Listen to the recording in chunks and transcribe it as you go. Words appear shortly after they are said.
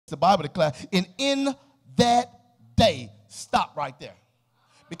The Bible declares, and in that day, stop right there.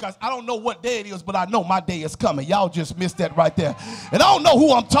 Because I don't know what day it is, but I know my day is coming. Y'all just missed that right there. And I don't know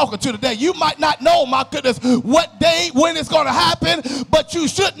who I'm talking to today. You might not know, my goodness, what day, when it's going to happen, but you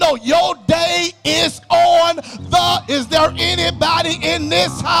should know your day is on the, is there anybody in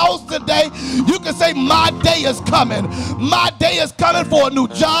this house today? You can say, my day is coming. My day is coming for a new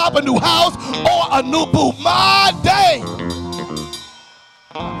job, a new house, or a new boo. My day.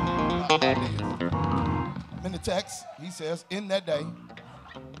 In the text, he says, in that day,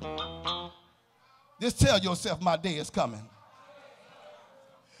 just tell yourself my day is coming.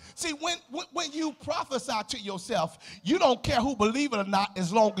 See, when you prophesy to yourself, you don't care who believe it or not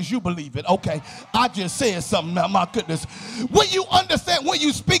as long as you believe it. Okay, I just said something now, my goodness. When you understand, when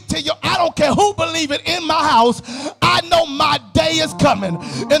you speak to your, I don't care who believe it in my house, I know my day is coming.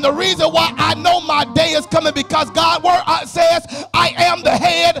 And the reason why I know my day is coming because God's word says, I am the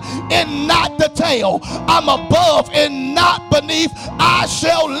head and not the tail. I'm above and not beneath. I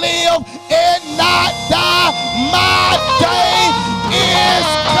shall live and not die. My